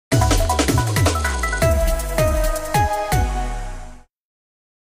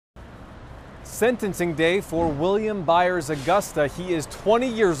sentencing day for William Byers Augusta. He is 20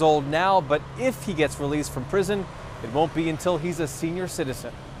 years old now, but if he gets released from prison, it won't be until he's a senior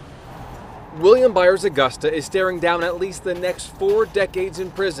citizen. William Byers Augusta is staring down at least the next 4 decades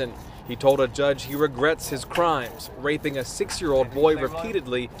in prison. He told a judge he regrets his crimes, raping a 6-year-old boy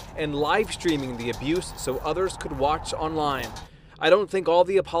repeatedly and live streaming the abuse so others could watch online. "I don't think all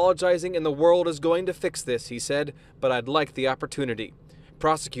the apologizing in the world is going to fix this," he said, "but I'd like the opportunity."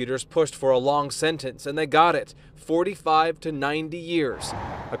 Prosecutors pushed for a long sentence, and they got it, 45 to 90 years.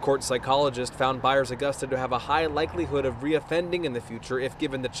 A court psychologist found Byers Augusta to have a high likelihood of reoffending in the future if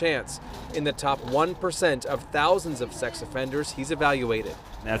given the chance, in the top 1% of thousands of sex offenders he's evaluated.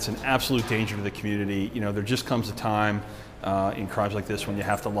 That's an absolute danger to the community. You know, there just comes a time in crimes like this when you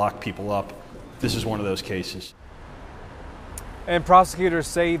have to lock people up. This is one of those cases. And prosecutors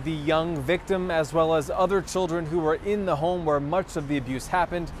say the young victim, as well as other children who were in the home where much of the abuse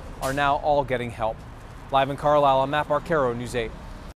happened, are now all getting help. Live in Carlisle, I'm Matt Marcaro, News 8.